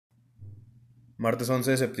Martes 11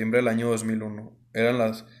 de septiembre del año 2001. Eran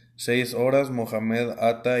las 6 horas. Mohamed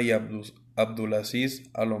Atta y Abdulaziz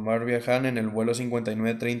Alomar viajan en el vuelo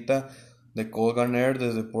 5930 de Colgan Air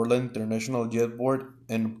desde Portland International Jetport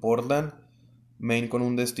en Portland, Maine, con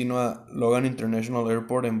un destino a Logan International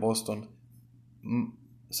Airport en Boston.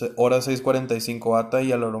 Hora 6:45. Atta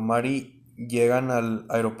y Alomari llegan al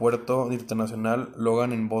aeropuerto internacional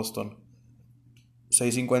Logan en Boston.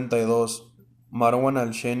 6:52. Marwan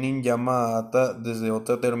al-Shenin llama a Atta desde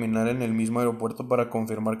otra terminal en el mismo aeropuerto para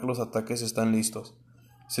confirmar que los ataques están listos.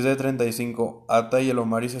 7:35. Atta y el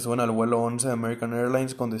Omari se suben al vuelo 11 de American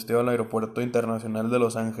Airlines con destino al aeropuerto internacional de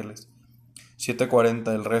Los Ángeles.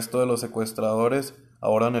 7:40. El resto de los secuestradores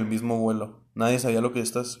abordan el mismo vuelo. Nadie sabía lo que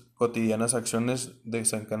estas cotidianas acciones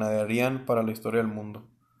desencadenarían para la historia del mundo.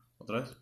 ¿Otra vez?